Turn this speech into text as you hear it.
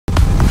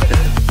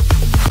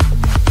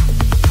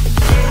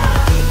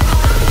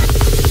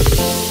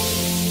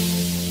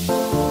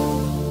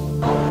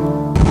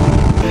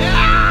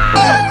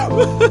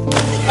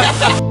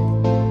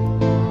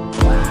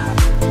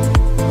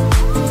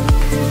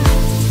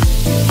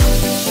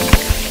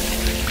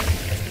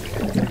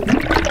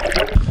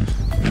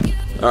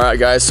Alright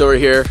guys, so we're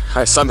here.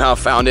 I somehow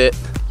found it.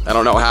 I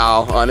don't know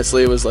how.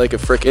 Honestly, it was like a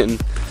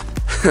freaking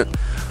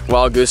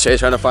wild goose chase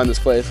trying to find this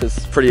place.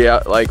 It's pretty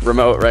like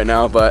remote right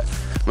now, but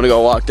I'm gonna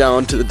go walk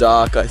down to the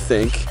dock, I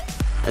think,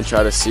 and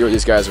try to see where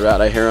these guys are at.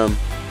 I hear them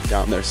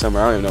down there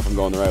somewhere. I don't even know if I'm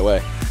going the right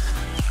way.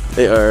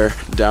 They are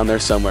down there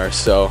somewhere,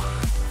 so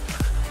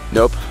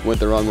nope, went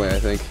the wrong way, I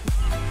think.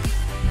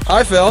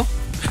 Hi, Phil.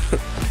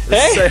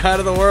 Hey! Say hi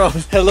to the world.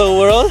 Hello,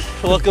 world.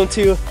 Welcome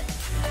to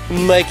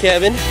my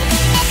cabin.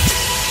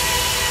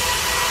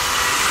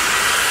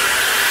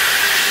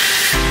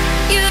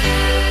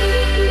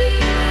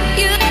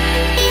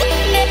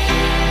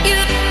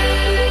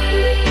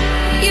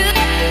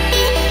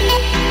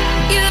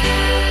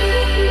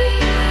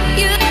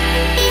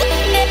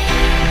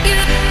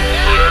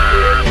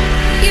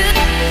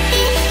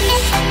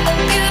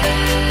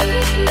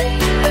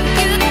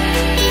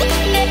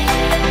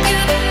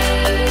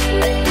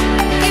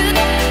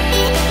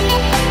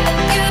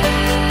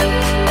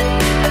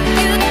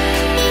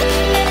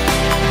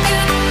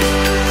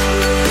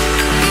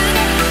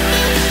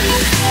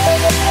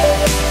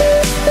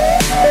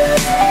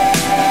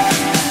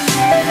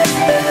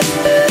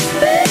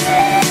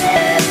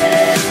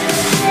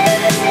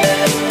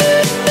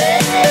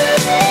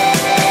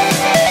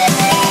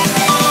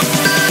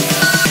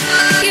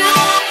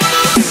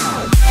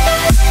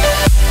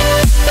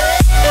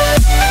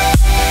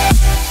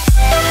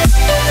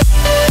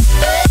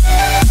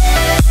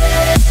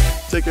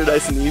 Took her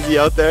nice and easy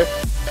out there.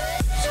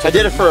 I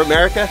did it for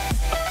America.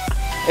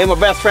 And my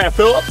best friend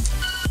Philip.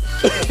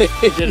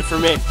 He did it for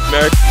me.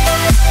 America.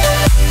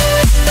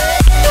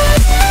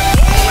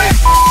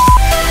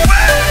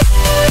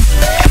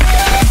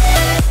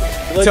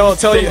 Tell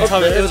YouTube it's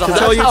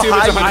 108.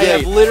 I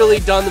have literally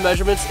done the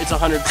measurements. It's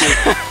 100 feet.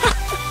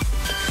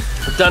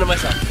 I've done it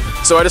myself.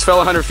 So I just fell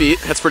 100 feet.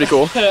 That's pretty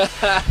cool.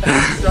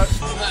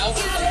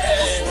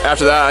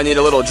 After that, I need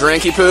a little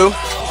drinky poo.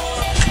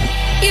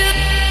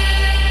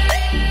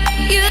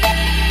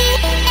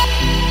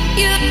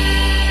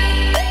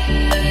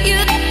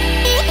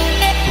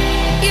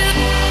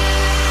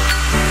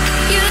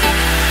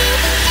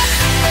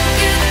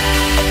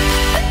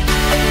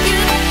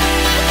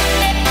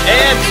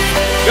 And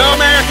go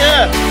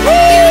America!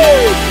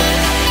 Woo!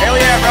 Hell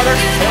yeah, brother!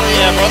 Hell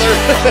yeah, brother!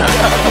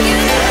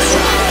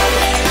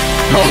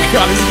 Oh my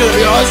god, this is gonna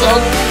be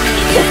awesome!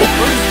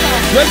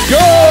 Let's go!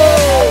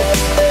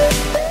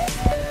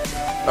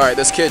 Alright,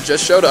 this kid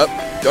just showed up.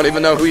 Don't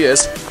even know who he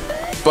is.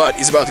 But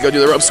he's about to go do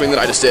the rope swing that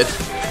I just did.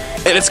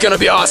 And it's gonna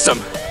be awesome!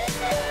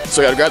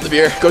 So I gotta grab the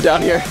beer, go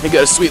down here, and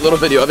get a sweet little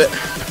video of it.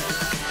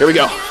 Here we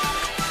go.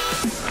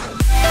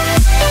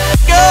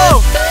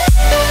 Go!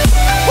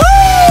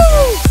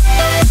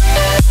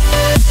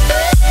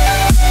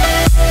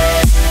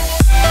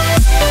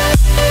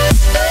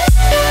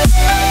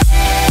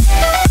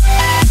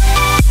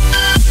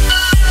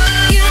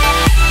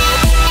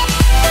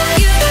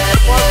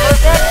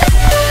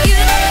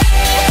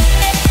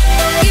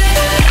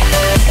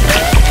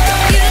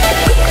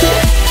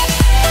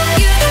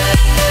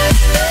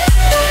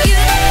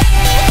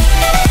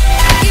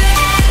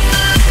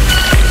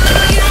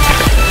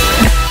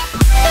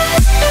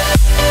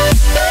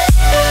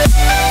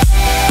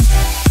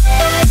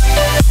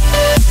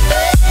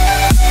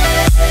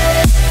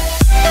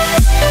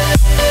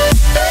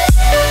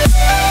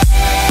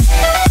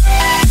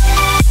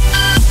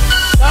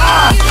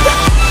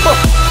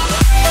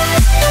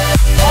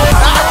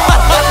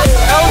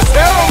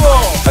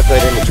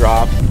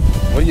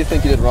 What do you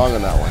think you did wrong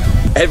on that one?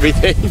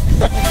 Everything.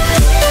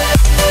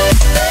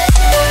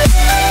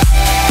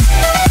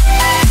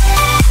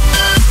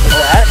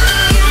 That?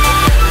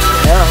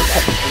 Yeah.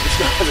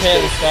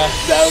 10,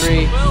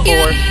 3,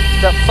 4,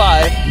 step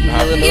 5.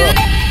 You're in the rope.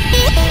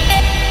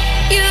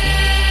 You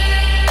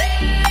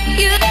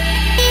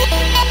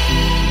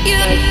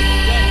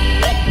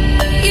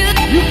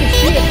can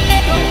see it.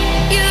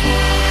 Do it.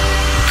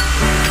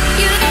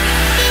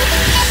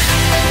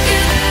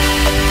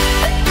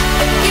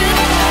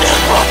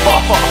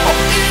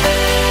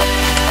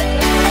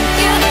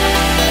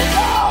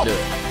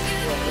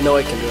 I know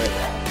I can do it.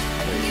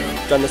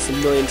 I've done this a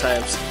million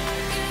times.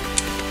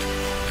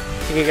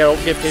 Think I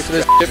gotta get paid for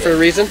this shit for a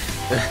reason? You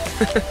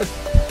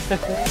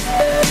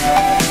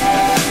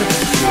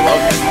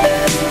love it.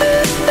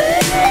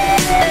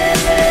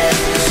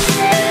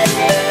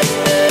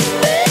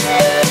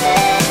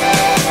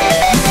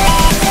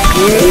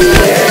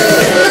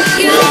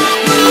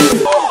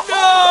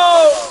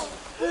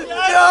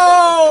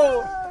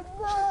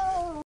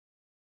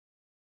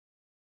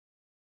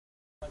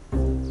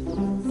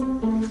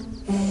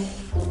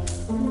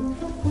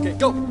 Okay,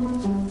 go!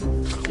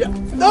 Yeah.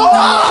 No! No!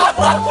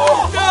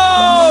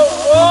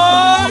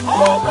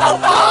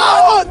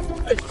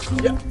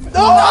 Yeah.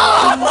 No!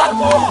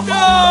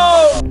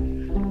 No!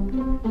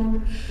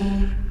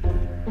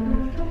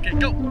 Okay,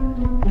 go!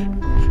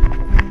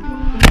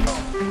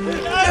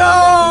 No!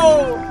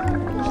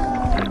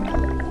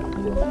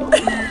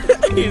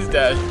 He's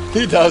dead.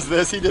 He does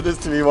this. He did this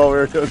to me while we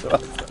were doing the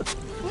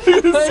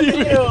Thank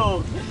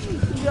you!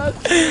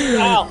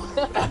 Ow.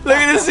 Look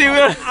at this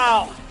semen.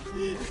 Ow.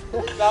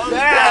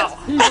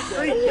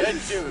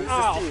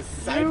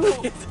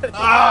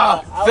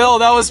 Phil,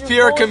 that was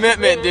pure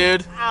commitment,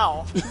 dude.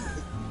 Ow.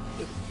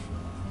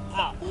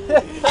 Ow.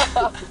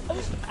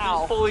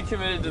 Ow. Fully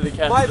committed to the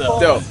catch, though.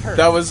 No,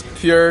 that was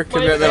pure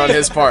commitment on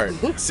his part.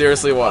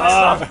 Seriously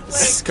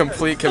was.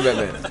 Complete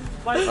commitment.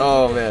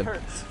 Oh,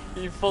 man.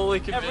 He fully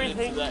committed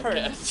to that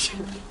catch.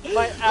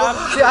 My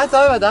abs. See, I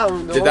thought about that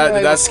one. Did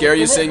that scare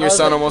you seeing your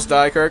son almost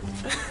die, Kirk?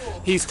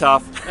 He's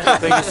tough. I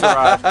think he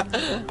survived.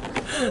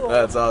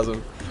 That's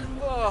awesome.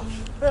 Oh,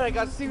 man, I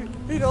got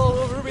seaweed all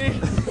over me.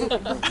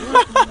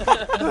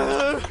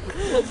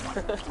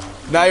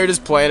 Now you're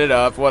just playing it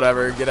up.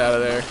 Whatever. Get out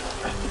of there.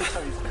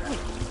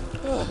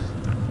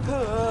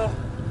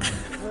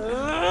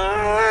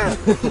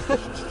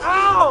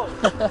 Ow!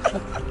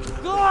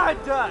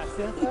 God!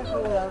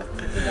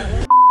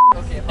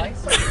 Okay, if I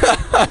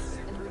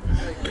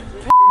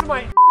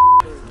My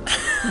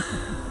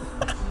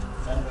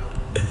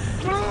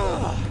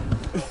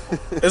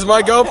Is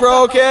my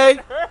GoPro okay?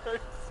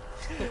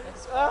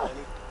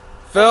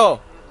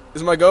 Phil,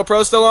 is my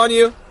GoPro still on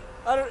you?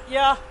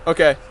 yeah.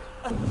 Okay.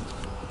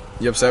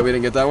 You upset we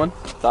didn't get that one?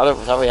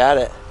 thought we had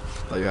it.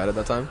 Thought you had it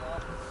that time?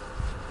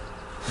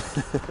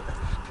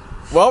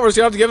 Well, we're just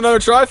gonna have to give it another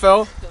try,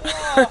 Phil.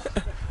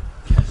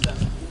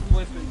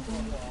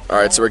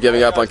 Alright, so we're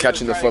giving up on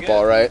catching the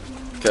football, right?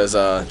 Because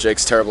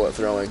Jake's terrible at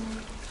throwing.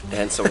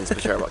 And someone's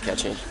terrible at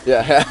catching.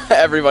 Yeah,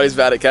 everybody's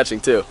bad at catching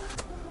too.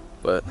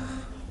 But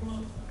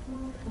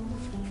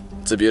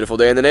it's a beautiful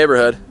day in the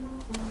neighborhood.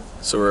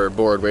 So we're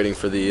bored waiting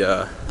for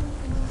the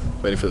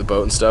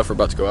boat and stuff. We're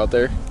about to go out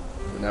there.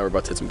 And now we're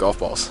about to hit some golf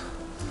balls.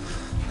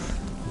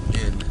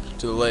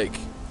 Into the lake.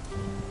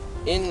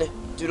 In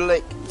to the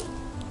lake.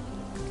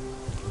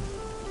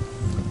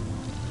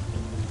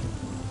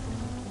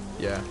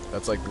 Yeah,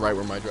 that's like right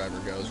where my driver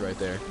goes, right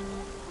there.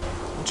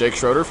 Jake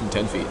Schroeder from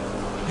 10 feet.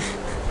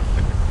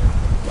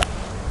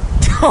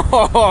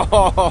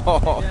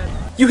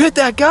 You hit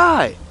that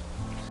guy!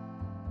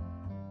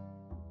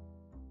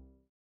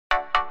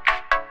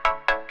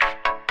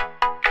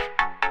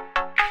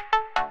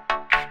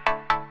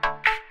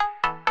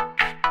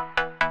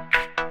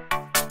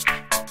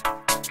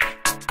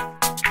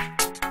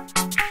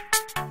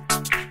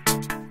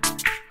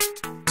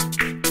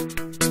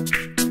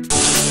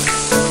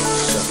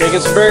 Making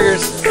some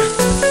burgers.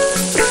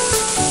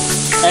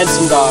 And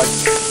some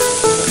dogs.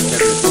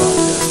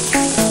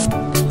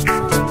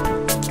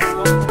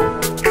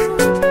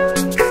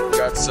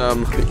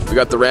 We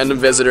got the random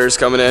visitors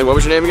coming in. What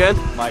was your name again?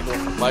 Michael.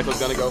 Michael's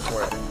gonna go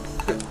for it.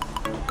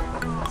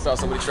 Saw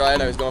somebody try it,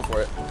 now he's going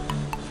for it.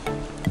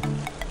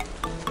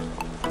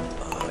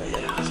 Oh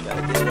yeah, just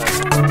gotta get it up.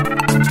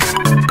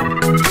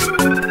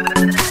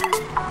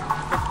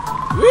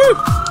 Woo!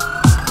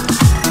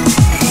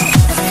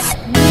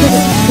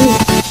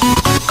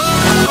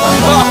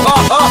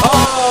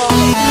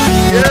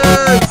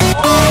 Yes!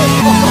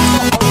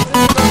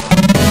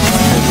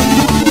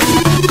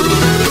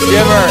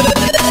 Give her.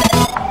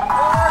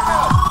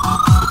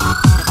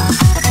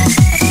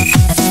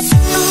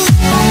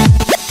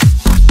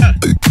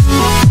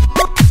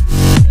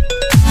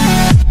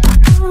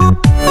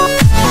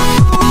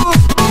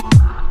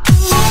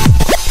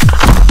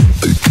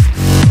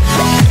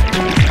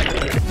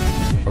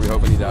 Are we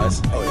hoping he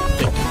dies? Oh yeah.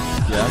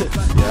 Yeah?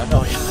 Yeah?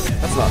 Oh yeah.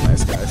 That's not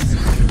nice, guys.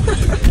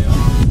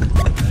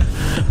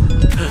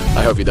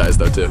 I hope he dies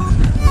though too.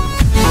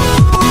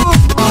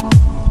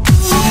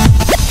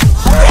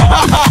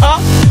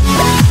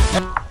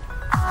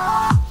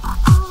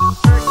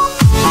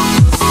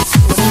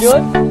 What are you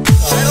doing?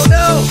 I don't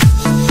know!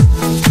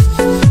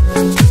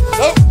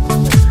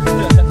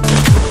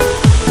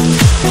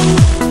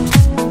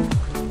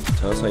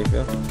 Tell us how you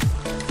feel.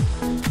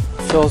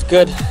 Feels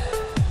good.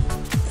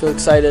 Feel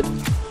excited.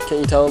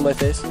 Can't you tell in my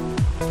face?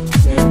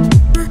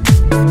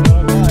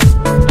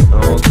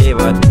 Okay,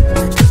 bud.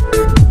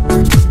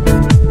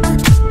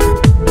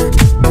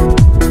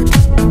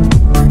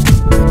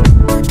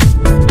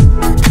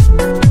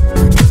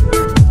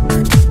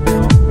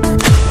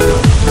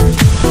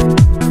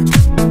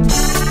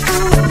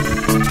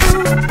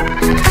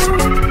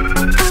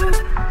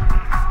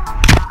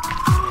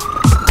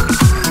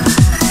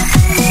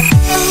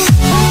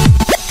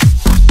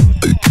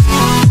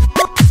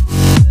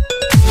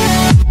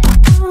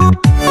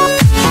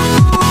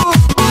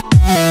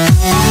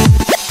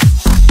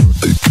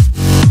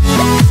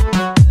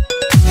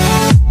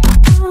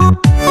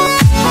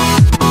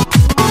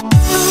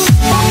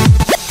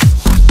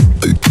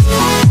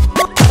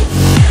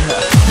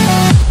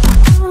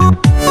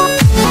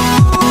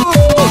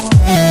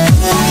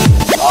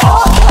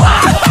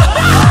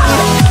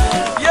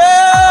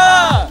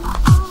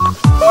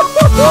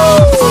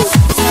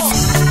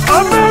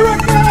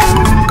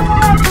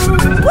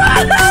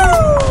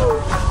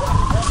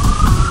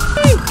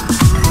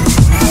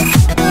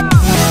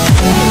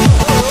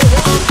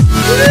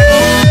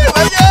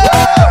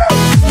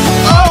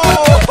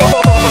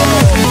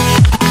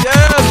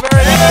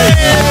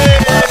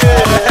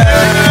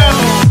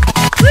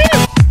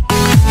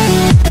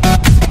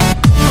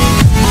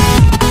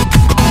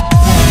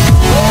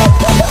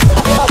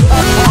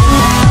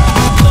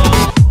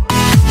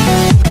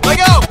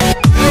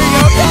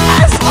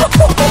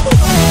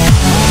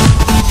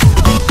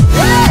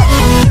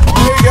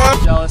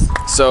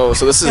 So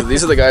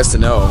these are the guys to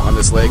know on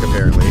this lake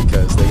apparently,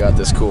 because they got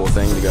this cool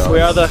thing to go.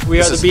 We are the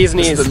bee's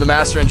knees. This is the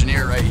master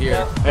engineer right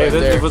here. Hey,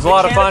 it was a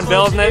lot of fun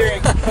building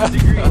it.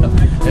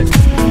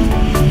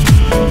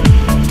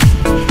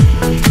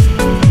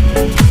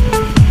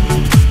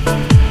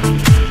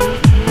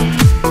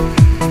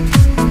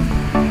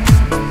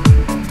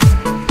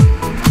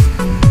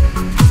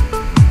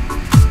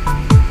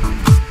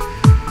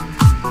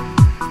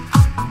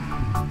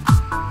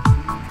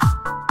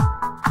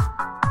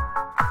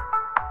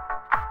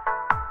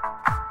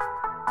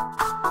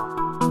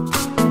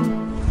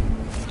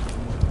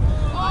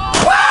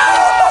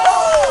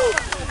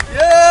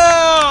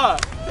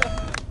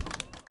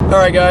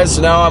 Alright guys,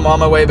 so now I'm on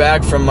my way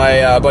back from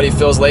my buddy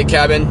Phil's lake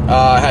cabin.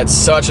 I had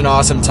such an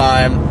awesome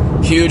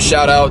time. Huge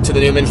shout out to the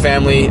Newman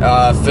family,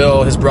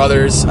 Phil, his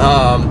brothers,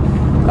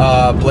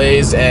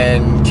 Blaze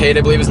and Kate,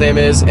 I believe his name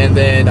is, and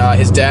then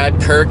his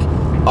dad, Kirk.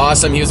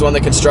 Awesome, he was the one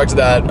that constructed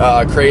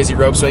that crazy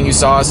rope swing you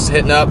saw us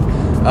hitting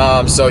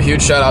up. So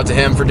huge shout out to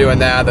him for doing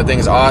that. That thing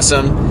is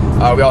awesome.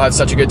 We all had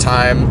such a good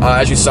time.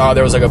 As you saw,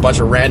 there was like a bunch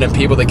of random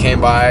people that came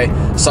by,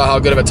 saw how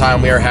good of a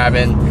time we were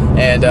having,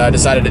 and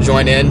decided to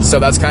join in. So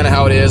that's kind of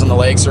how it is on the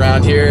lakes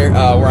around here,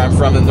 where I'm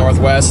from in the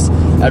Northwest.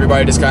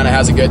 Everybody just kind of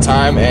has a good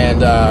time,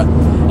 and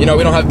you know,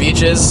 we don't have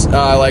beaches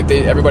like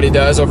everybody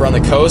does over on the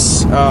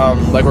coast,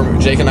 like where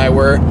Jake and I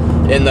were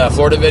in the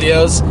Florida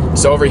videos.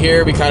 So over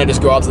here, we kind of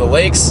just go out to the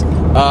lakes,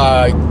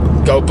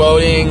 go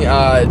boating,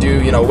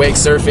 do, you know, wake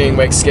surfing,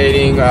 wake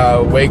skating,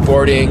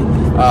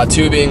 wakeboarding,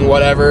 tubing,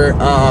 whatever,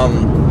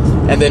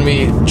 and then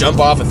we jump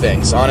off of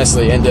things,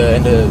 honestly, into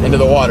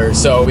the water.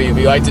 So we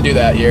like to do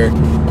that here.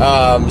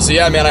 So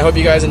yeah, man, I hope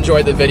you guys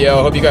enjoyed the video.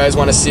 I hope you guys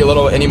want to see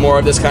any more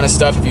of this kind of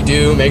stuff. If you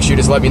do, make sure you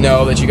just let me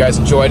know that you guys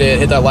enjoyed it.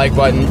 Hit that like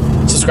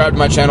button, subscribe to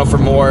my channel for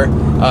more,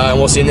 and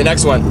we'll see you in the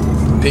next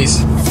one.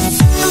 Peace.